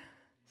 isn't it?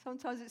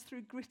 Sometimes it's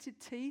through gritted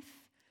teeth,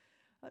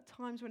 at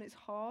times when it's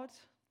hard.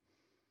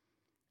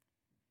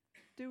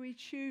 Do we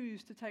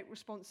choose to take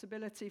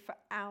responsibility for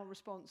our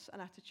response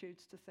and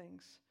attitudes to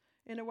things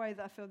in a way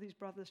that I feel these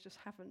brothers just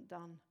haven't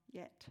done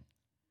yet?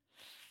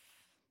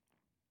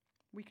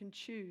 We can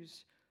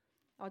choose.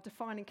 Our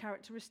defining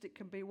characteristic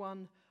can be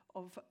one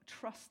of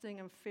trusting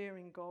and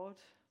fearing God,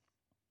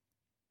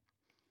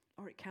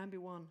 or it can be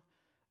one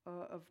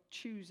of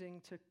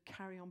choosing to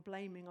carry on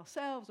blaming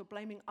ourselves or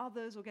blaming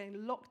others or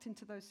getting locked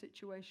into those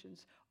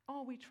situations.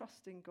 Are we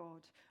trusting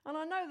God? And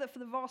I know that for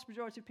the vast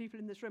majority of people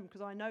in this room,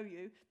 because I know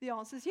you, the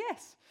answer is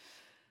yes.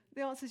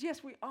 The answer is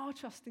yes, we are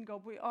trusting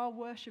God. We are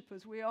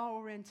worshippers. We are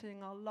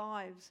orienting our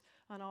lives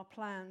and our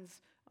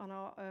plans and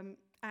our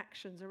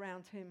actions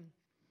around Him.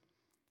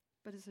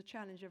 But it's a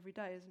challenge every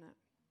day, isn't it?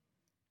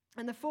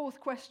 And the fourth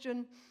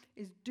question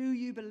is, do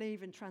you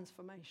believe in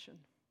transformation?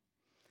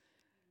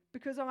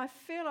 Because I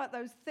feel like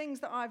those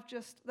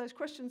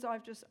questions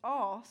I've just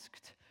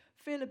asked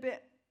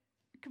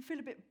can feel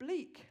a bit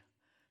bleak.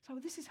 So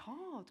this is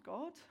hard,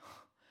 God.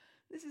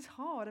 This is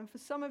hard. And for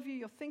some of you,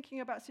 you're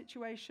thinking about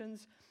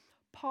situations,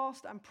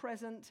 past and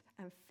present,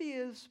 and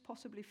fears,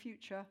 possibly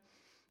future.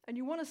 And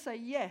you want to say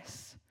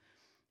yes.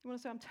 You want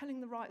to say, I'm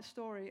telling the right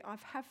story. I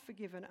have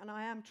forgiven, and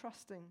I am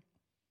trusting.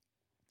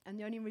 And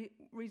the only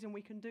reason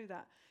we can do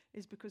that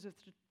is because of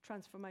the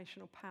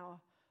transformational power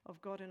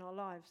of God in our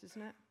lives,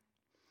 isn't it?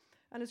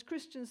 And as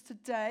Christians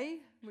today,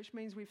 which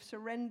means we've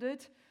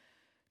surrendered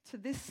to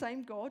this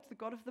same God, the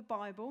God of the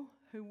Bible,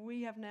 who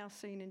we have now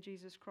seen in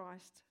Jesus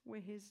Christ,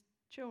 we're His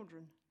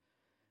children.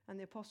 And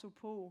the Apostle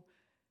Paul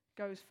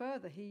goes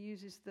further. He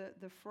uses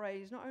the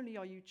phrase, not only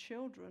are you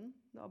children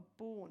that are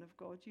born of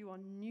God, you are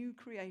new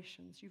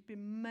creations. You've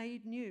been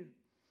made new.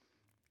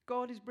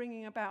 God is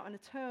bringing about an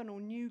eternal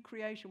new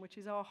creation, which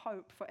is our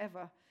hope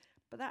forever.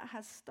 But that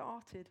has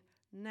started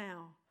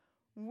now.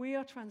 We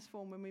are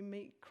transformed when we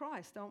meet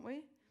Christ, aren't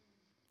we?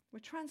 We're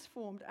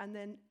transformed, and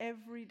then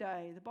every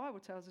day, the Bible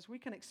tells us we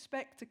can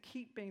expect to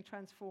keep being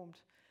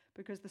transformed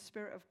because the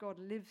Spirit of God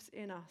lives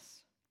in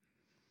us.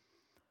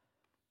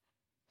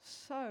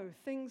 So,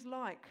 things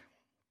like,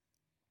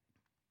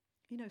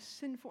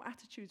 sinful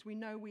attitudes we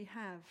know we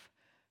have,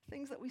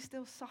 things that we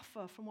still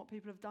suffer from what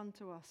people have done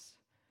to us,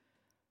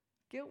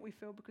 guilt we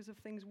feel because of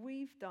things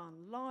we've done,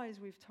 lies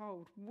we've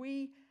told.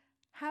 We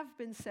have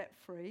been set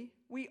free.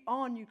 We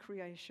are new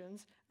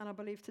creations, and I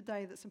believe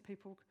today that some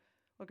people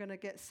are going to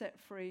get set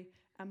free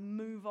and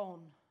move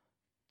on,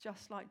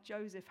 just like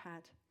Joseph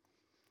had.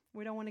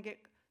 We don't want to get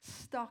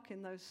stuck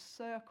in those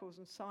circles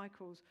and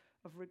cycles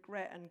of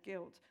regret and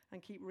guilt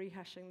and keep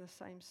rehashing the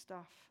same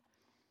stuff.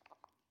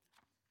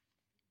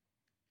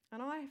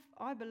 And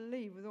I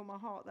believe with all my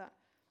heart that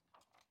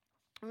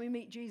when we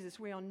meet Jesus,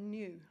 we are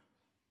new.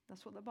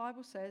 That's what the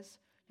Bible says.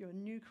 You're a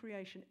new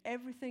creation.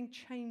 Everything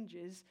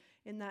changes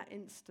in that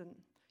instant.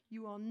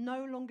 You are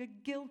no longer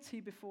guilty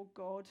before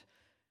God.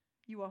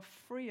 You are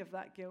free of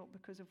that guilt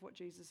because of what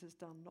Jesus has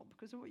done, not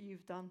because of what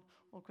you've done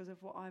or because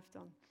of what I've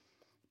done.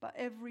 But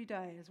every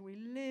day, as we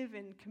live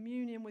in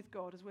communion with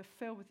God, as we're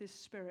filled with His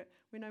Spirit,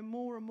 we know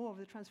more and more of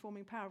the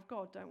transforming power of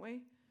God, don't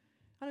we?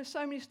 I know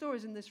so many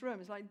stories in this room.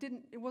 It's like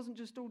it wasn't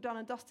just all done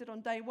and dusted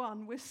on day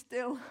one. We're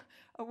still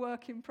a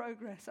work in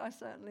progress. I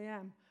certainly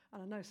am.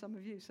 And I know some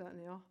of you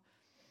certainly are.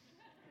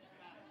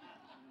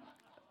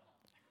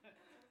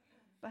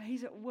 But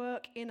He's at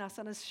work in us.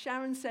 And as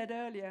Sharon said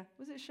earlier,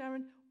 was it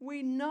Sharon?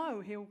 We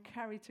know He'll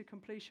carry to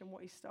completion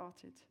what He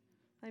started.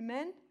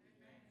 Amen?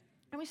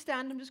 And we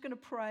stand. I'm just going to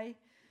pray.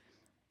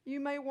 You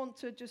may want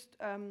to just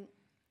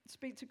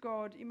speak to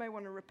God. You may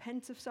want to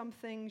repent of some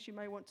things. You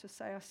may want to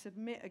say, I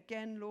submit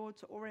again, Lord,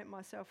 to orient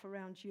myself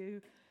around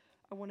You.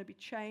 I want to be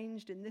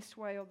changed in this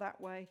way or that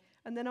way.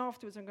 And then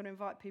afterwards, I'm going to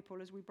invite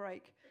people as we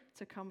break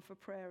to come for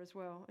prayer as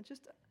well. And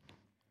just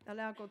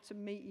allow God to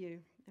meet you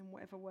in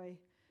whatever way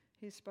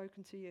He's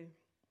spoken to you.